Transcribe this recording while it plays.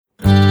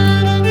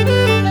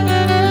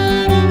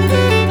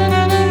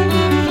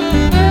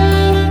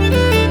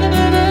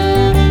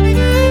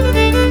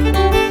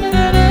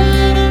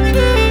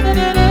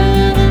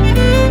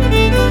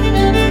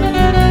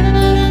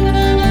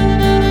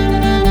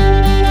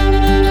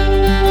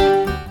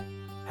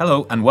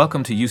Hello and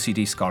welcome to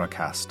UCD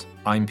Scholarcast.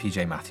 I'm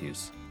PJ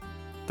Matthews.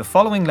 The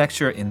following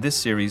lecture in this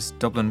series,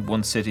 Dublin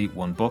One City,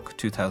 One Book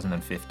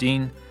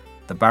 2015,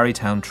 the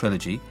Barrytown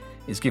Trilogy,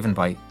 is given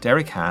by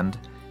Derek Hand,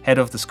 Head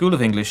of the School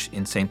of English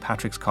in St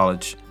Patrick's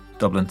College,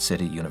 Dublin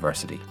City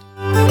University.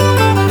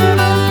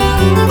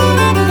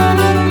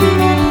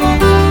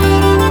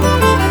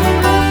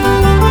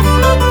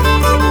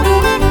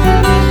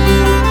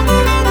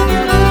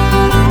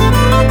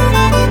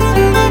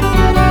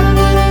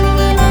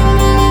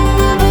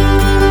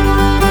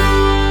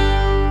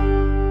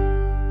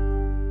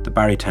 The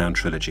Barrytown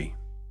Trilogy,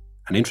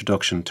 an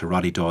introduction to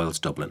Roddy Doyle's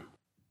Dublin.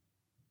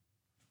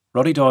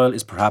 Roddy Doyle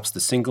is perhaps the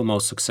single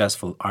most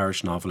successful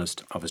Irish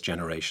novelist of his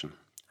generation,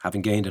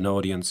 having gained an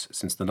audience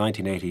since the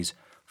 1980s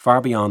far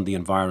beyond the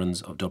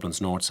environs of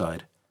Dublin's north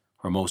side,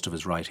 where most of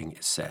his writing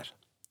is set.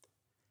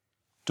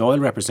 Doyle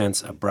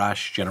represents a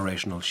brash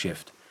generational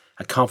shift,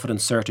 a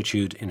confident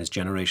certitude in his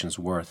generation's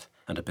worth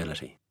and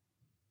ability.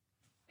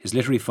 His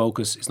literary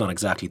focus is not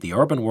exactly the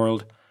urban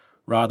world,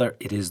 rather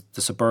it is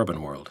the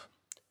suburban world.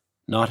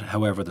 Not,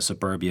 however, the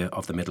suburbia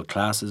of the middle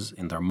classes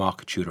in their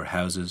mock Tudor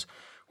houses,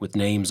 with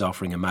names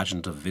offering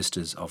imaginative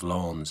vistas of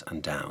lawns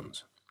and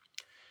downs.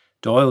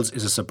 Doyle's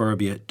is a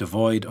suburbia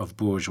devoid of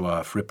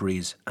bourgeois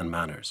fripperies and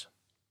manners.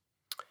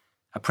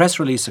 A press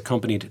release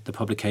accompanied the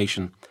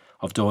publication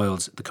of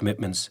Doyle's The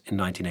Commitments in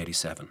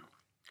 1987.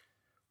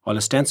 While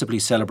ostensibly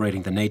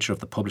celebrating the nature of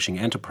the publishing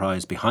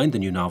enterprise behind the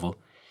new novel,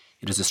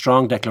 it is a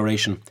strong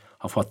declaration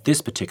of what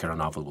this particular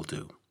novel will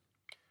do,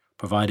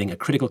 providing a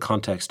critical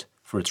context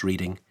for its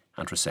reading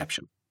and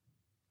reception.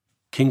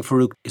 King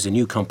Farouk is a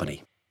new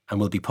company and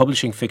will be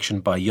publishing fiction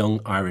by young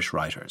Irish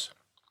writers.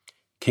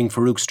 King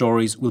Farouk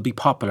stories will be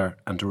popular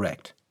and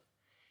direct.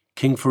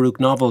 King Farouk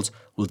novels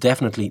will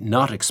definitely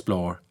not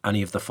explore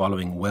any of the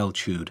following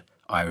well-chewed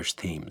Irish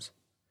themes.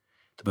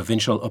 The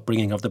provincial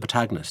upbringing of the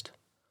protagonist,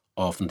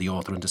 often the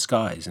author in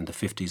disguise in the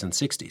 50s and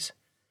 60s.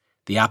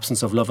 The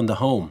absence of love in the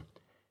home,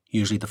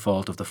 usually the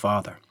fault of the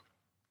father.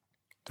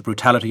 The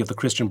brutality of the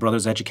Christian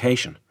Brothers'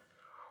 education,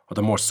 or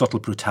the more subtle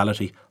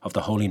brutality of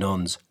the holy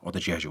nuns or the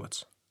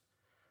Jesuits.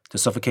 The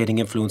suffocating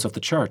influence of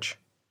the church,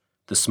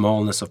 the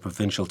smallness of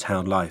provincial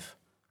town life,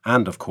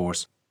 and, of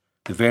course,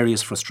 the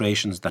various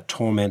frustrations that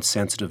torment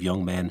sensitive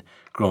young men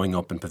growing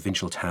up in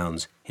provincial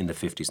towns in the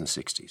 50s and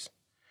 60s.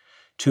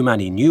 Too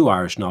many new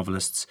Irish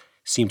novelists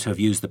seem to have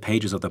used the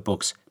pages of their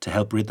books to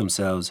help rid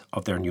themselves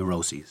of their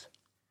neuroses.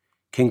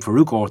 King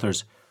Farouk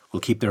authors will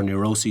keep their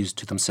neuroses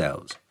to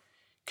themselves.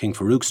 King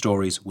Farouk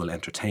stories will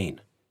entertain.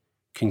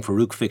 King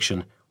Farouk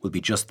fiction will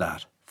be just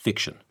that,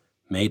 fiction,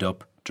 made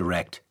up,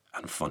 direct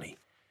and funny.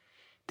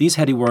 These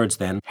heady words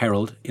then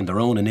herald, in their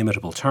own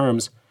inimitable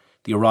terms,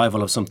 the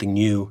arrival of something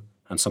new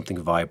and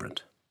something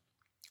vibrant.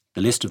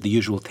 The list of the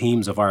usual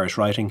themes of Irish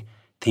writing,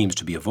 themes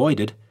to be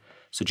avoided,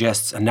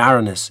 suggests a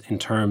narrowness in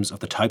terms of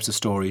the types of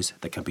stories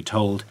that can be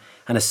told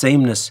and a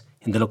sameness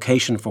in the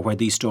location for where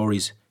these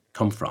stories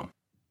come from.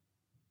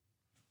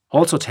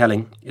 Also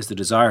telling is the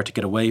desire to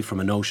get away from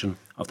a notion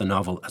of the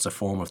novel as a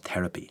form of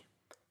therapy,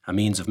 a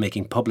means of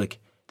making public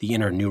the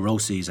inner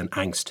neuroses and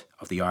angst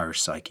of the Irish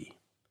psyche.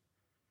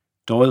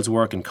 Doyle's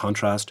work, in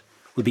contrast,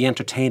 will be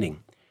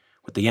entertaining,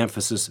 with the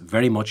emphasis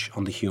very much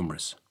on the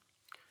humorous.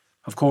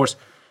 Of course,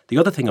 the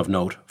other thing of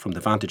note from the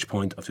vantage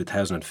point of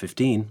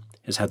 2015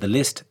 is how the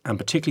list, and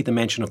particularly the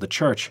mention of the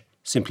church,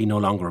 simply no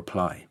longer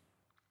apply.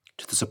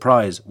 To the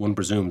surprise, one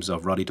presumes,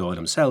 of Roddy Doyle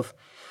himself,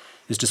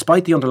 is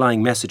despite the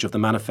underlying message of the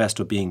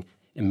manifesto being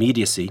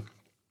immediacy,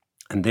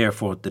 and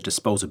therefore the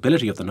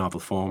disposability of the novel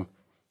form,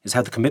 is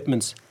how the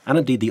Commitments, and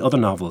indeed the other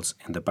novels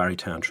in the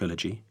Barrytown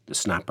Trilogy, The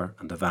Snapper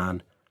and The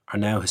Van, are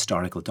now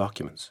historical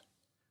documents.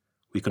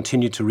 We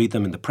continue to read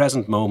them in the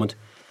present moment,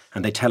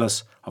 and they tell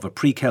us of a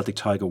pre-Celtic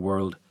Tiger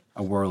world,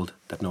 a world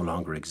that no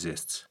longer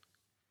exists.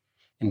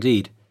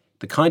 Indeed,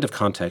 the kind of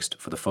context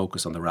for the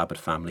focus on the Rabbit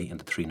family in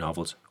the three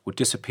novels would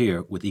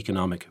disappear with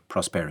economic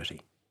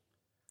prosperity.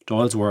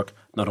 Doyle's work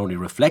not only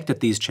reflected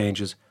these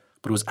changes,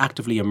 but was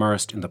actively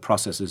immersed in the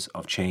processes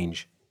of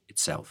change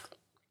itself.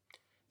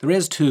 There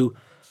is, too,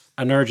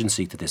 an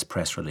urgency to this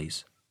press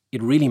release.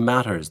 It really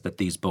matters that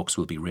these books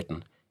will be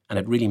written, and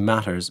it really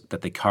matters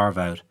that they carve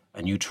out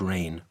a new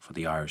terrain for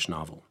the Irish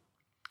novel.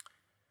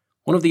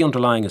 One of the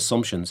underlying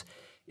assumptions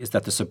is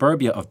that the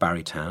suburbia of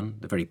Barrytown,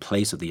 the very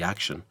place of the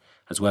action,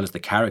 as well as the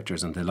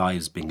characters and the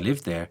lives being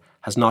lived there,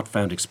 has not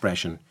found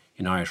expression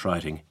in Irish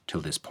writing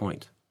till this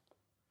point.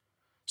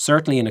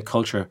 Certainly in a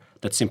culture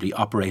that simply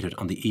operated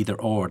on the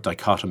either-or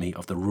dichotomy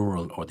of the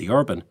rural or the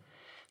urban,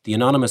 the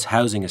anonymous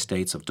housing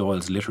estates of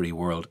Doyle's literary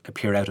world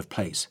appear out of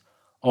place,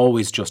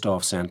 always just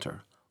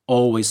off-centre,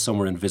 always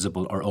somewhere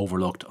invisible or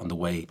overlooked on the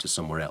way to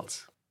somewhere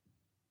else.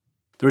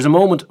 There is a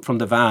moment from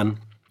The Van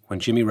when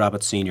Jimmy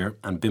Rabbit Sr.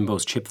 and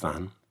Bimbo's chip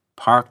van,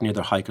 parked near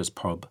their hiker's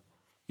pub,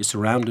 is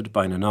surrounded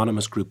by an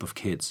anonymous group of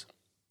kids,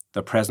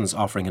 their presence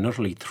offering an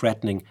utterly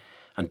threatening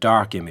and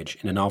dark image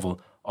in a novel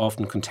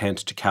often content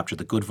to capture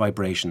the good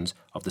vibrations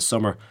of the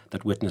summer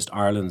that witnessed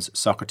Ireland's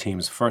soccer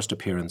team's first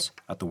appearance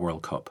at the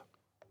World Cup.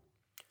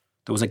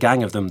 There was a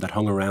gang of them that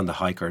hung around the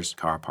hikers'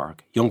 car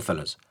park, young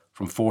fellas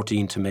from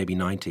 14 to maybe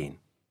 19.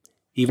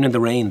 Even in the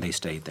rain, they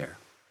stayed there.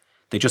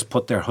 They just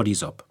put their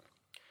hoodies up.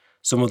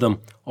 Some of them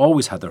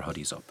always had their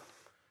hoodies up.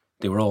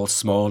 They were all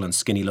small and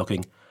skinny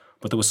looking,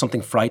 but there was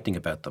something frightening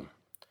about them.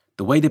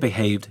 The way they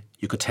behaved,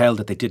 you could tell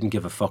that they didn't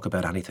give a fuck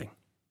about anything.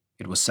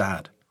 It was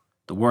sad.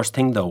 The worst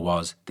thing, though,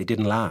 was they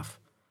didn't laugh.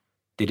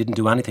 They didn't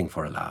do anything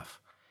for a laugh.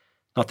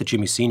 Not that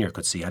Jimmy Sr.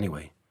 could see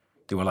anyway.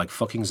 They were like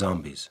fucking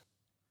zombies.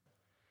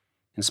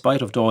 In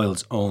spite of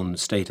Doyle's own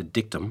stated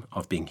dictum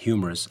of being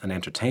humorous and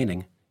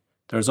entertaining,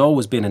 there has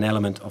always been an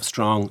element of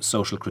strong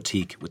social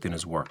critique within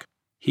his work.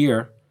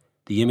 Here,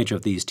 the image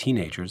of these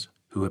teenagers,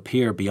 who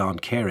appear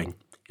beyond caring,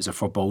 is a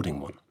foreboding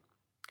one.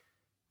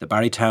 The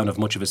Barrytown of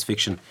much of his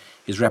fiction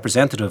is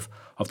representative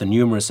of the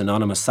numerous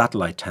anonymous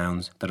satellite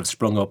towns that have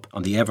sprung up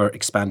on the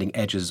ever-expanding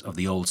edges of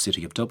the old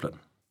city of Dublin.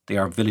 They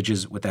are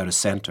villages without a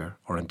centre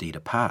or indeed a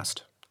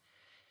past.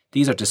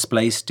 These are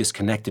displaced,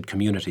 disconnected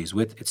communities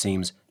with, it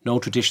seems, no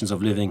traditions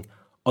of living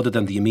other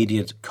than the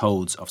immediate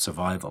codes of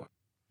survival.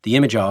 The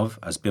image of,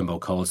 as Bimbo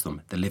calls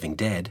them, the living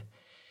dead,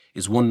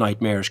 is one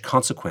nightmarish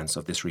consequence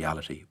of this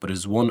reality, but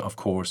is one, of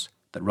course,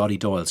 that Roddy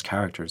Doyle's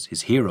characters,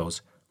 his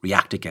heroes,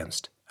 react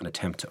against and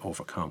attempt to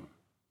overcome.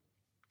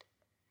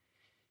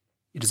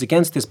 It is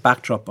against this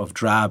backdrop of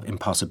drab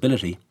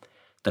impossibility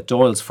that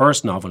Doyle's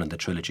first novel in the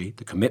trilogy,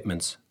 The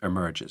Commitments,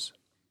 emerges.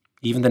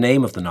 Even the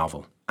name of the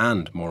novel,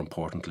 and, more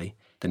importantly,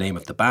 the name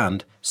of the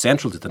band,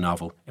 central to the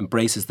novel,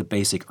 embraces the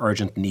basic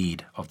urgent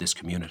need of this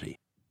community.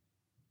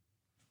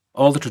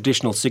 All the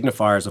traditional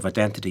signifiers of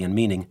identity and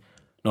meaning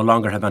no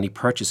longer have any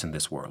purchase in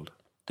this world.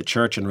 The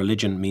church and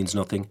religion means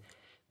nothing.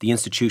 The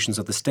institutions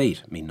of the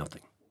state mean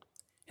nothing.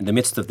 In the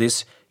midst of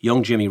this,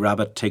 young Jimmy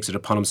Rabbit takes it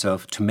upon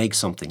himself to make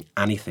something,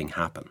 anything,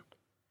 happen.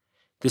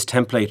 This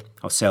template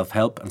of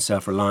self-help and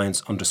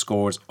self-reliance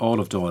underscores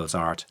all of Doyle's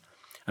art,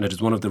 and it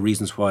is one of the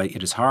reasons why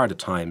it is hard at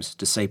times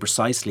to say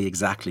precisely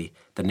exactly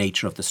the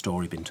nature of the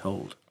story being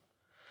told.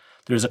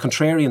 There is a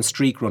contrarian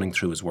streak running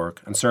through his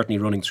work, and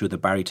certainly running through the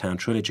Barrytown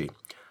trilogy,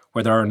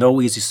 where there are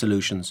no easy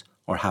solutions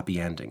or happy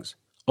endings.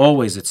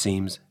 Always, it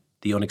seems,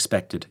 the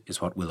unexpected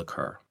is what will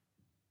occur.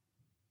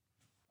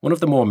 One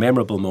of the more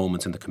memorable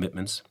moments in The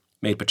Commitments,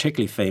 made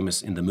particularly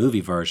famous in the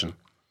movie version,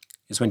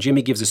 is when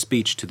Jimmy gives a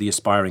speech to the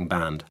aspiring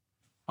band,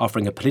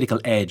 offering a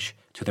political edge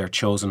to their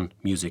chosen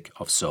music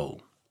of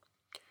soul.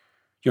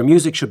 Your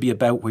music should be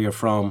about where you're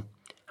from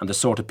and the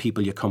sort of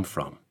people you come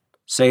from.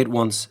 Say it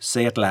once,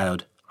 say it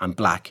loud, I'm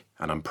black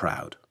and I'm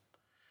proud.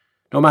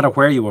 No matter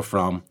where you are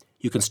from,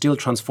 you can still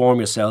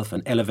transform yourself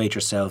and elevate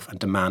yourself and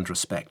demand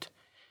respect.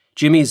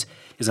 Jimmy's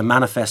is a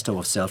manifesto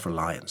of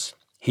self-reliance.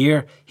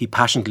 Here, he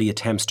passionately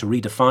attempts to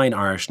redefine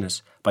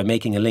Irishness by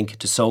making a link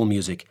to soul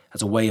music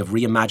as a way of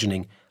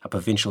reimagining a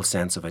provincial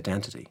sense of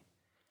identity.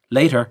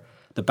 Later,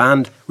 the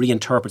band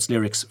reinterprets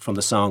lyrics from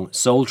the song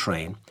Soul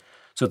Train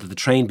so that the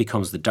train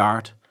becomes the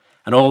Dart,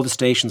 and all the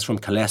stations from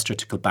Killester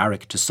to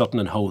Kilbarrack to Sutton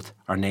and Howth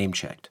are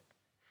name-checked.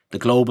 The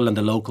global and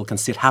the local can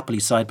sit happily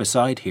side by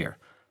side here,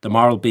 the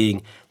moral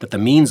being that the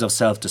means of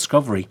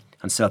self-discovery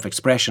and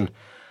self-expression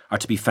are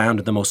to be found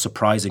in the most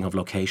surprising of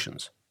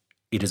locations.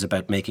 It is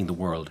about making the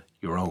world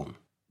your own.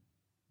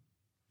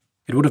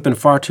 It would have been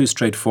far too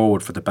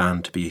straightforward for the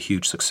band to be a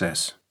huge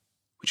success,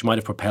 which might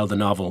have propelled the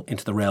novel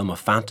into the realm of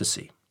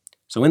fantasy.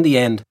 So in the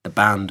end, the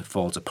band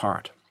falls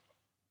apart.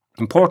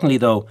 Importantly,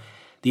 though,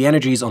 the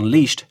energies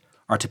unleashed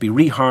are to be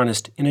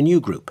reharnessed in a new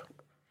group.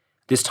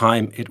 This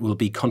time it will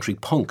be country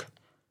punk,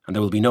 and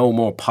there will be no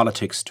more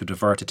politics to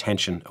divert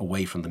attention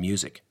away from the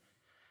music.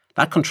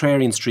 That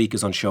contrarian streak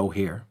is on show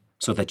here,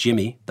 so that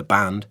Jimmy, the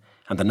band,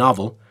 and the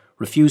novel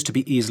refuse to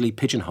be easily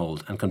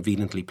pigeonholed and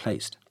conveniently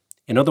placed.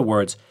 In other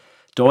words,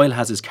 Doyle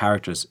has his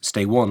characters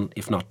stay one,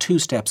 if not two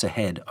steps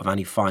ahead of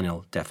any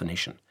final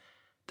definition.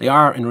 They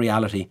are, in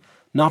reality,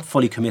 not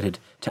fully committed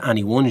to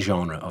any one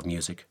genre of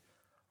music.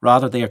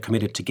 Rather, they are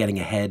committed to getting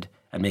ahead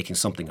and making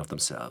something of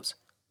themselves.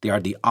 They are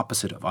the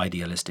opposite of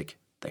idealistic.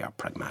 They are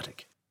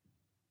pragmatic.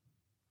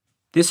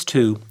 This,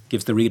 too,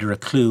 gives the reader a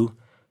clue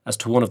as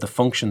to one of the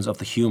functions of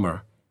the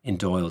humour in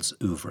Doyle's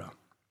oeuvre.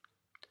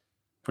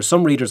 For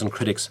some readers and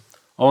critics,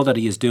 all that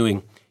he is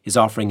doing is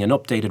offering an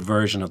updated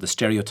version of the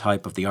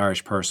stereotype of the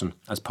Irish person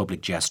as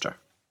public jester.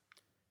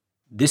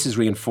 This is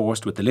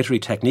reinforced with the literary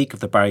technique of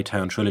the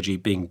Barrytown trilogy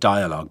being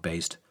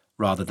dialogue-based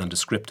rather than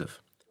descriptive.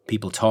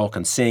 People talk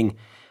and sing,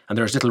 and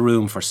there is little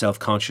room for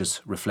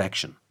self-conscious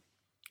reflection.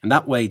 In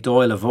that way,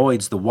 Doyle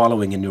avoids the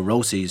wallowing in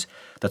neuroses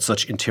that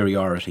such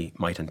interiority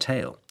might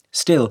entail.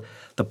 Still,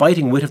 the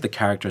biting wit of the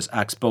characters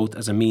acts both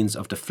as a means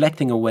of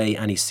deflecting away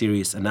any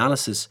serious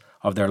analysis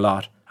of their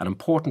lot and,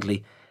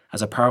 importantly,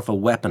 as a powerful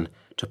weapon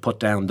to put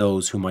down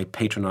those who might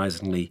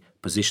patronisingly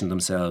position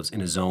themselves in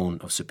a zone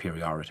of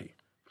superiority.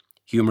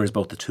 Humour is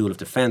both a tool of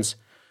defence,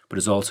 but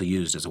is also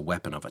used as a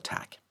weapon of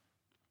attack.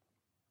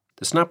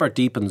 The Snapper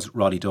deepens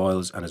Roddy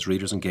Doyle's and his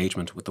readers'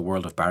 engagement with the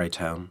world of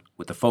Barrytown,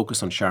 with the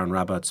focus on Sharon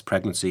Rabbit's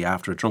pregnancy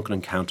after a drunken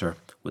encounter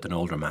with an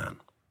older man.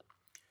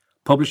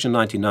 Published in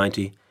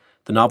 1990,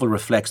 the novel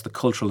reflects the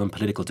cultural and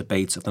political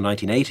debates of the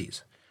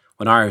 1980s,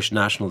 when Irish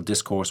national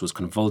discourse was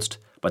convulsed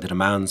by the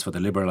demands for the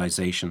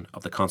liberalisation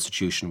of the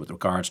constitution with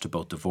regards to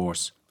both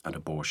divorce and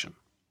abortion.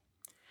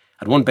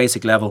 At one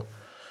basic level,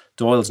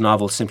 Doyle's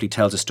novel simply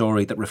tells a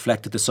story that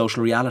reflected the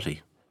social reality,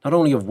 not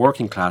only of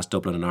working class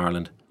Dublin and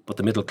Ireland, but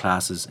the middle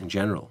classes in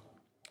general.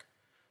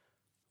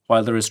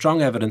 While there is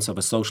strong evidence of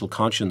a social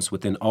conscience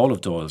within all of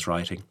Doyle's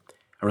writing,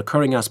 a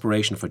recurring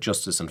aspiration for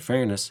justice and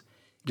fairness,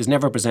 it is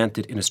never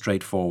presented in a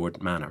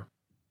straightforward manner.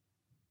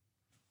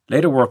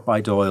 Later work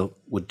by Doyle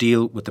would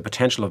deal with the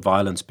potential of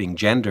violence being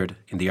gendered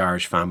in the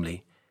Irish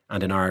family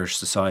and in Irish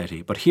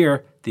society, but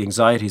here the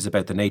anxieties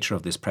about the nature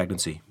of this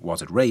pregnancy,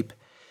 was it rape,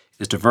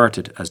 is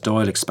diverted as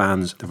Doyle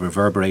expands the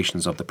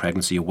reverberations of the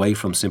pregnancy away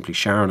from simply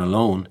Sharon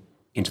alone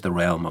into the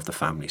realm of the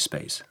family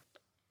space.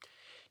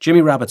 Jimmy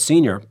Rabbitte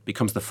Sr.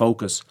 becomes the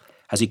focus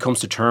as he comes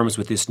to terms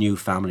with this new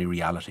family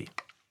reality.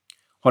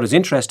 What is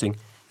interesting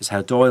is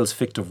how Doyle's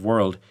fictive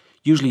world,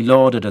 usually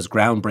lauded as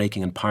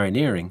groundbreaking and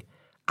pioneering,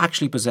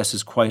 actually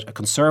possesses quite a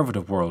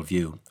conservative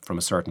worldview from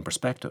a certain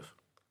perspective.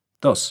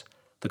 Thus,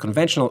 the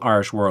conventional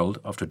Irish world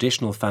of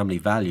traditional family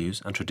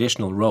values and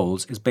traditional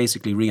roles is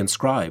basically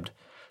reinscribed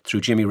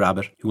through Jimmy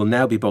Rabbitte, who will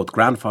now be both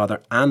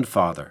grandfather and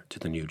father to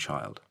the new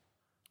child.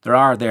 There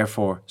are,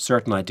 therefore,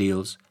 certain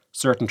ideals,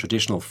 certain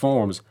traditional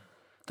forms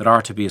that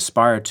are to be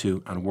aspired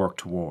to and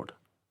worked toward.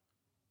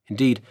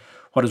 Indeed,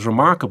 what is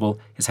remarkable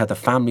is how the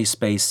family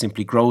space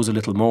simply grows a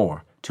little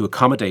more to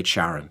accommodate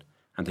Sharon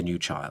and the new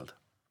child.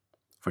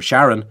 For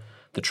Sharon,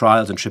 the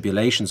trials and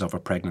tribulations of her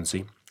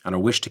pregnancy and her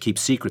wish to keep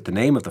secret the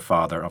name of the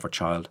father of her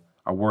child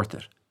are worth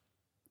it.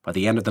 By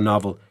the end of the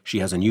novel, she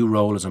has a new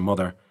role as a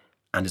mother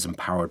and is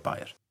empowered by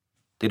it.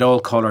 They'd all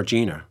call her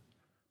Gina,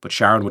 but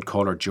Sharon would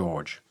call her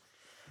George,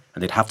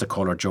 and they'd have to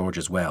call her George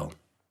as well.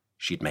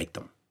 She'd make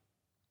them.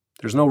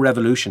 There's no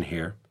revolution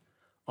here,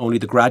 only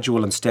the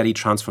gradual and steady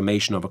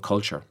transformation of a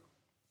culture.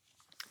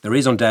 There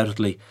is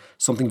undoubtedly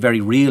something very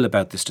real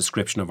about this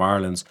description of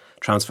Ireland's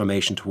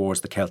transformation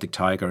towards the Celtic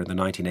Tiger in the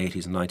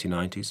 1980s and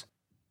 1990s.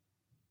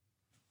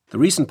 The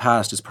recent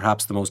past is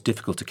perhaps the most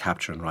difficult to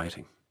capture in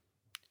writing.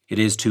 It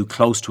is too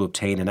close to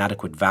obtain an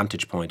adequate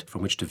vantage point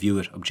from which to view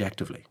it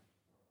objectively.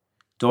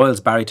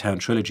 Doyle's Barrytown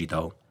trilogy,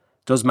 though,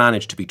 does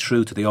manage to be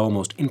true to the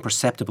almost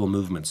imperceptible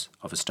movements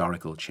of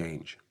historical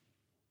change.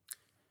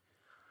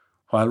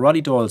 While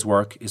Roddy Doyle's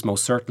work is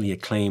most certainly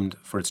acclaimed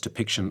for its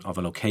depiction of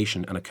a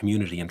location and a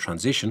community in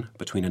transition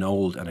between an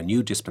old and a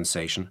new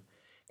dispensation,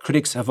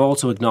 critics have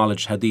also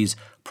acknowledged how these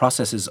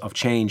processes of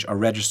change are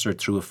registered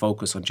through a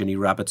focus on Jimmy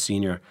Rabbitte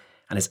Sr.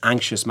 and his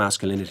anxious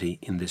masculinity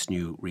in this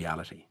new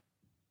reality.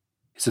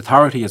 His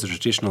authority as a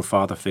traditional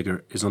father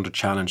figure is under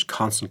challenge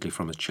constantly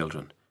from his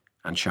children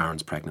and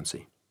Sharon's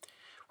pregnancy.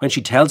 When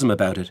she tells him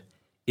about it,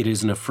 it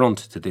is an affront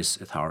to this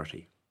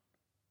authority.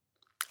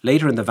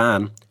 Later in the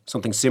van,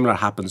 something similar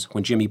happens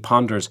when Jimmy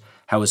ponders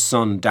how his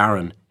son,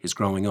 Darren, is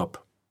growing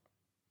up.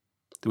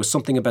 There was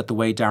something about the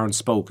way Darren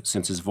spoke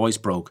since his voice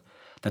broke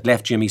that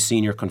left Jimmy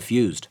Sr.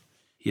 confused.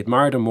 He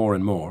admired him more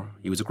and more.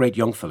 He was a great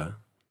young fella.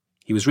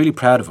 He was really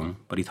proud of him,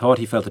 but he thought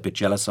he felt a bit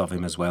jealous of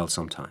him as well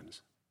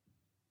sometimes.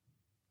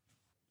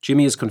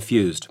 Jimmy is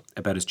confused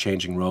about his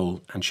changing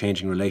role and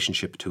changing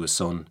relationship to his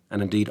son,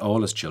 and indeed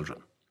all his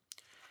children.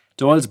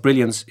 Doyle's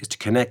brilliance is to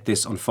connect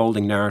this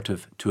unfolding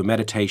narrative to a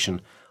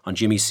meditation on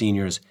Jimmy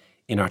Sr.'s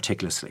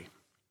inarticulacy.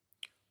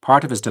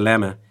 Part of his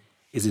dilemma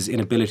is his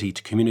inability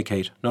to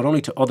communicate not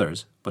only to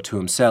others, but to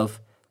himself,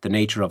 the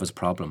nature of his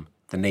problem,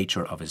 the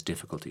nature of his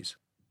difficulties.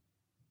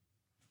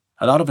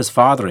 A lot of his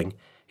fathering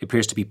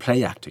appears to be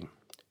play acting,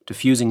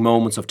 diffusing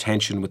moments of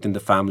tension within the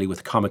family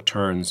with comic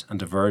turns and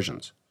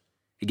diversions.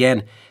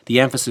 Again, the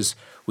emphasis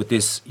with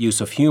this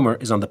use of humour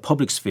is on the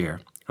public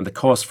sphere, and the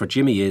cost for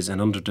Jimmy is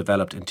an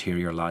underdeveloped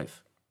interior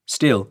life.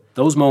 Still,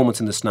 those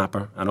moments in The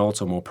Snapper, and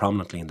also more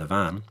prominently in the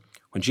van,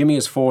 when Jimmy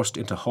is forced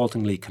into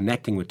haltingly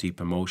connecting with deep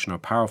emotion, are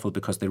powerful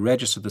because they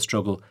register the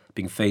struggle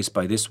being faced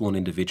by this one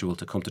individual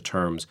to come to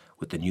terms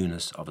with the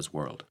newness of his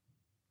world.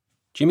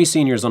 Jimmy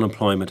Sr.'s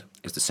unemployment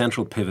is the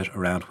central pivot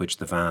around which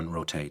the van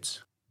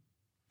rotates.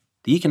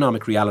 The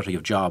economic reality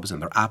of jobs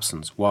and their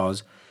absence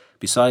was,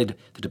 beside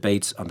the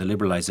debates on the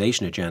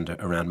liberalisation agenda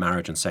around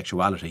marriage and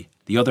sexuality,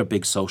 the other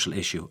big social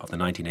issue of the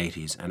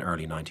 1980s and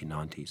early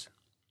 1990s.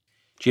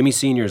 Jimmy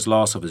Sr.'s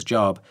loss of his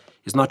job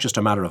is not just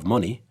a matter of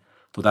money,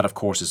 though that of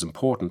course is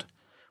important,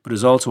 but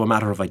is also a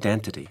matter of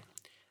identity,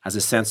 as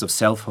his sense of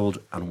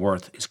selfhood and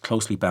worth is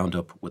closely bound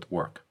up with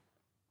work.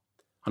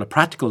 On a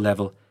practical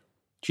level,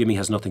 Jimmy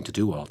has nothing to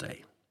do all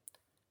day.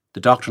 The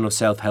doctrine of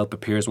self-help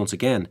appears once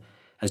again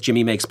as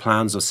Jimmy makes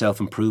plans of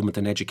self-improvement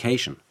in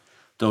education,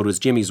 though it is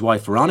Jimmy's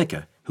wife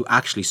Veronica who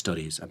actually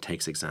studies and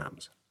takes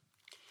exams.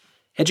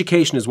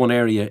 Education is one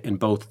area in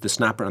both The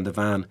Snapper and the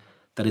van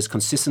that is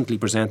consistently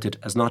presented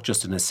as not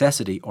just a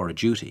necessity or a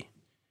duty.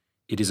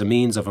 It is a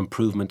means of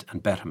improvement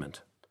and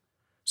betterment.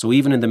 So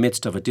even in the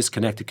midst of a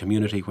disconnected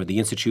community where the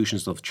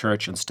institutions of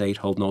church and state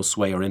hold no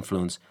sway or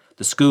influence,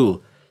 the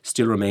school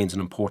still remains an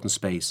important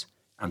space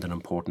and an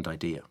important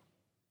idea.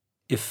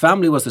 If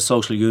family was the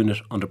social unit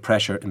under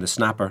pressure in The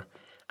Snapper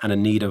and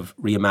in need of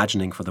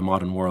reimagining for the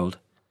modern world,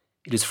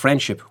 It is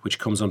friendship which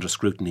comes under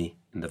scrutiny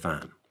in the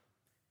van.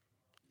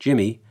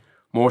 Jimmy,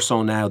 more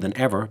so now than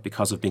ever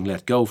because of being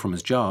let go from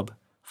his job,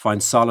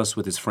 finds solace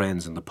with his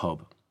friends in the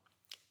pub.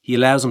 He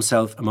allows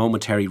himself a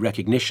momentary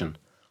recognition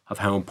of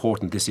how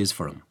important this is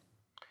for him.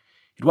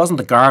 It wasn't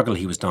the gargle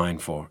he was dying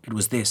for, it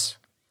was this.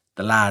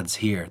 The lads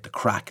here, the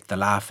crack, the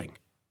laughing.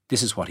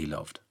 This is what he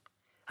loved.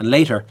 And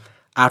later,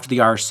 after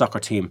the Irish soccer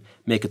team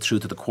make it through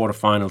to the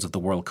quarter-finals of the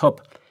World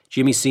Cup,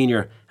 Jimmy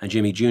Sr. and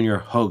Jimmy Jr.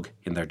 hug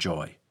in their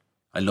joy.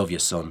 "I love you,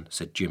 son,"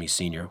 said Jimmy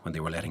Sr. when they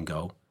were letting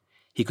go.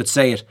 He could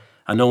say it,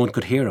 and no one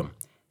could hear him,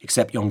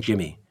 except young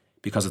Jimmy,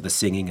 because of the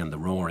singing and the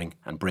roaring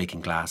and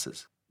breaking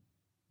glasses.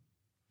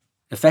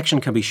 Affection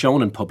can be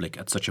shown in public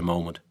at such a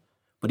moment,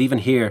 but even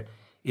here,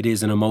 it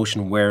is an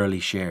emotion warily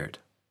shared.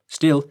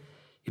 Still,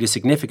 it is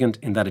significant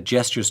in that it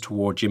gestures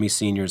toward Jimmy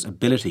Sr.'s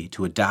ability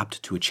to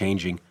adapt to a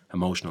changing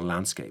emotional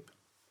landscape.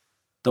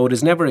 Though it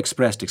is never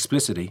expressed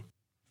explicitly,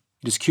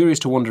 it is curious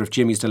to wonder if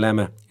Jimmy's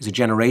dilemma is a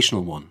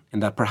generational one, in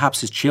that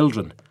perhaps his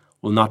children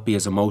will not be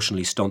as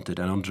emotionally stunted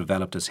and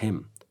undeveloped as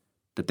him,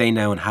 that they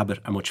now inhabit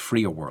a much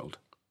freer world.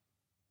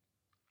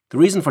 The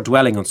reason for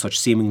dwelling on such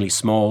seemingly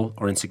small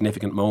or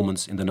insignificant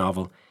moments in the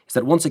novel is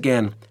that once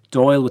again,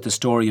 Doyle, with the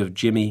story of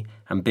Jimmy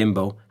and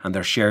Bimbo and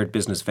their shared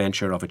business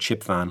venture of a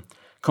chip van,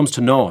 comes to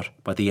naught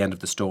by the end of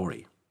the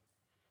story.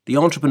 The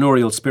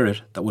entrepreneurial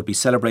spirit that would be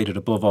celebrated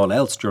above all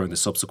else during the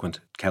subsequent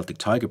Celtic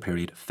Tiger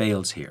period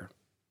fails here.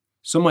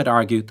 Some might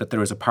argue that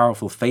there is a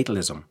powerful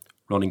fatalism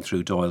running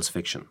through Doyle's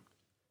fiction.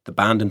 The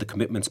band in The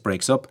Commitments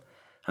breaks up,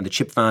 and the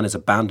chip van is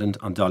abandoned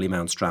on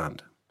Dollymount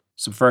Strand,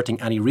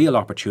 subverting any real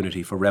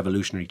opportunity for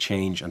revolutionary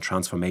change and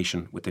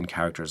transformation within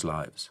characters'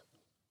 lives.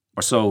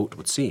 Or so it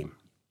would seem.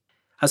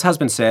 As has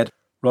been said,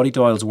 Roddy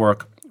Doyle's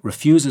work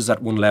refuses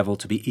at one level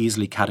to be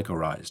easily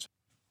categorised,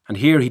 and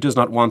here he does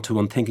not want to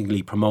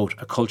unthinkingly promote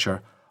a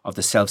culture of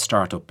the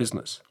self-startup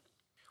business.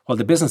 While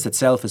the business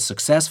itself is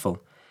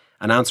successful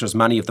and answers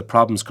many of the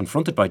problems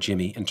confronted by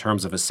Jimmy in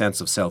terms of his sense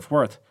of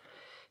self-worth,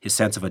 his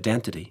sense of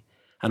identity,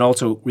 and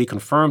also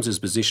reconfirms his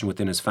position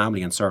within his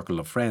family and circle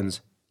of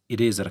friends, it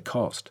is at a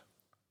cost.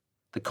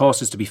 The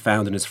cost is to be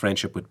found in his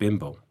friendship with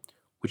Bimbo,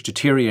 which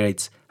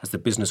deteriorates as the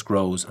business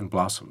grows and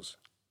blossoms.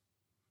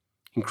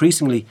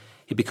 Increasingly,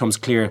 it becomes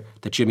clear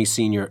that Jimmy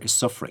Sr. is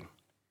suffering.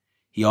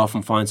 He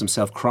often finds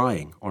himself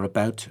crying or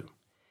about to,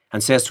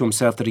 and says to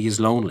himself that he is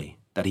lonely,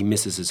 that he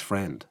misses his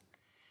friend.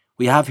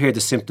 We have here the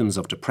symptoms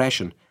of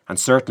depression and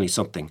certainly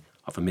something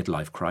of a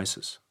midlife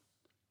crisis.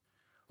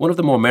 One of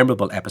the more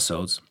memorable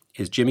episodes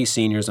is Jimmy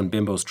Sr.'s and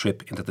Bimbo's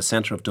trip into the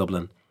centre of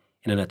Dublin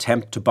in an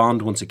attempt to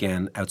bond once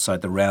again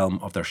outside the realm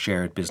of their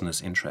shared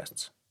business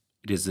interests.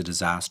 It is a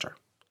disaster,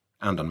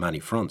 and on many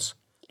fronts,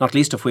 not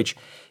least of which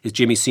is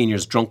Jimmy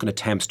Sr.'s drunken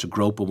attempts to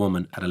grope a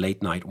woman at a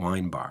late-night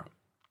wine bar.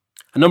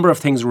 A number of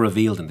things were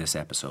revealed in this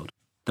episode.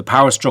 The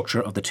power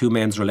structure of the two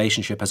men's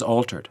relationship has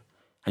altered,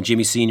 and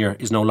Jimmy Sr.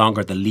 is no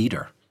longer the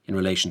leader in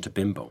relation to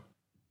Bimbo.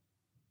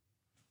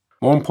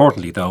 More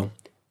importantly, though,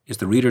 is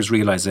the reader's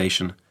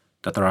realisation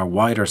that there are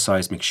wider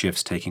seismic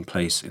shifts taking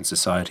place in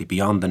society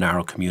beyond the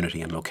narrow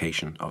community and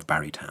location of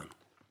Barrytown.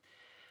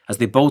 As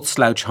they both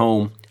slouch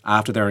home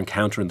after their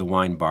encounter in the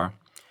wine bar,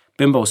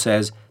 Bimbo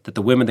says that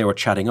the women they were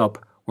chatting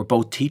up were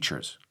both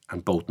teachers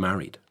and both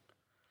married.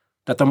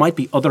 That there might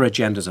be other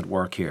agendas at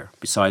work here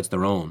besides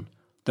their own,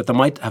 that there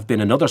might have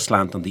been another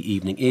slant on the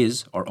evening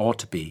is, or ought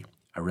to be,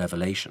 a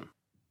revelation.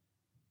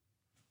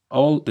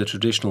 All the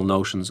traditional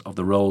notions of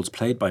the roles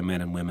played by men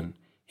and women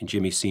in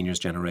Jimmy Sr.'s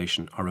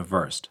generation are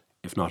reversed,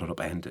 if not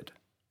upended.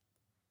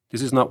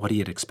 This is not what he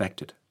had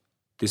expected.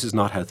 This is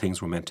not how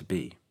things were meant to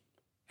be.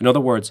 In other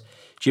words,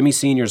 Jimmy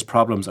Sr.'s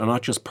problems are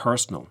not just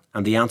personal,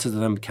 and the answer to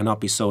them cannot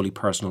be solely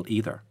personal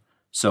either.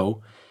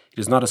 So, it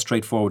is not a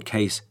straightforward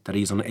case that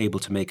he is unable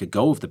to make a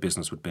go of the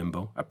business with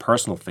Bimbo, a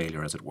personal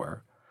failure as it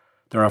were.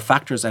 There are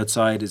factors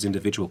outside his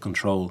individual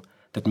control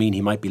that mean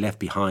he might be left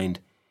behind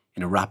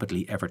in a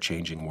rapidly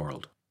ever-changing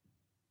world.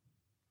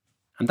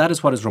 And that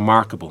is what is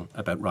remarkable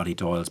about Roddy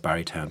Doyle's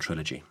Barrytown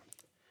trilogy.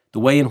 The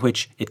way in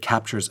which it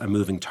captures a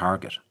moving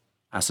target,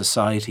 a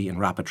society in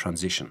rapid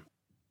transition.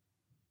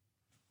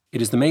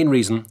 It is the main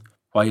reason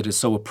why it is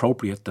so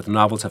appropriate that the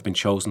novels have been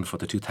chosen for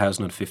the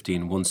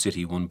 2015 One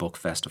City, One Book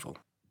Festival.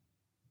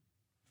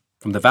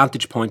 From the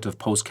vantage point of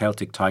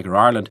post-Celtic Tiger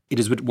Ireland, it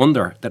is with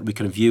wonder that we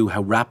can view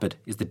how rapid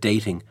is the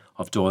dating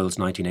of Doyle's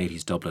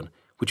 1980s Dublin,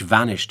 which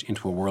vanished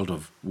into a world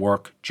of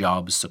work,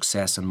 jobs,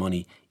 success and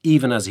money,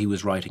 even as he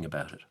was writing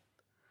about it.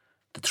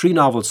 The three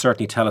novels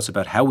certainly tell us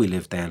about how we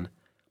lived then,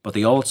 but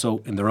they also,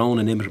 in their own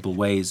inimitable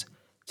ways,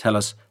 tell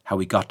us how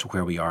we got to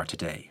where we are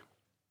today.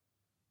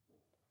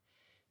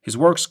 His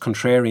work's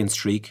contrarian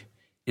streak,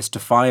 its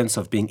defiance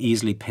of being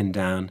easily pinned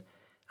down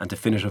and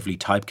definitively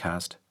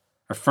typecast,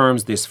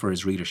 affirms this for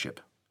his readership.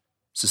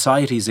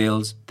 Society's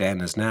ills, then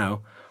as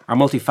now, are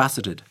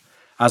multifaceted,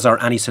 as are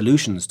any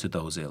solutions to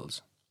those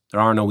ills.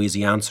 There are no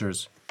easy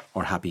answers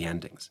or happy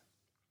endings.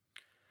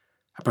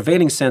 A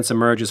prevailing sense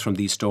emerges from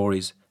these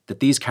stories that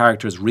these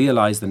characters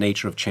realise the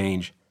nature of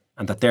change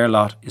and that their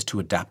lot is to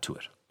adapt to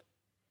it.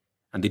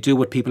 And they do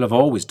what people have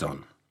always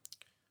done.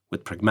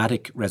 with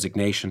pragmatic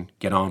resignation,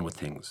 get on with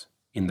things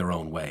in their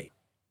own way.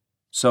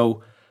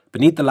 So,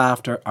 beneath the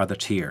laughter are the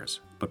tears,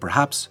 but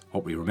perhaps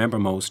what we remember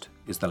most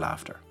is the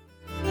laughter.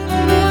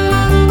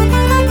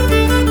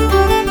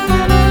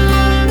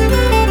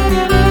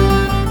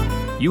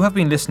 You have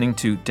been listening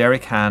to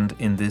Derek Hand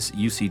in this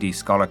UCD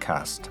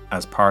Scholarcast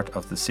as part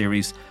of the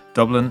series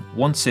Dublin,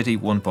 One City,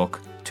 One Book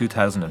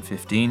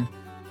 2015,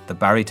 the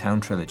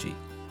Barrytown Trilogy.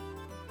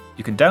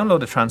 You can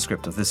download a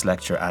transcript of this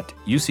lecture at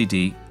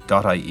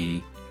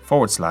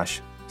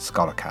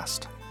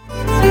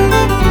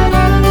ucd.ie/scholarcast.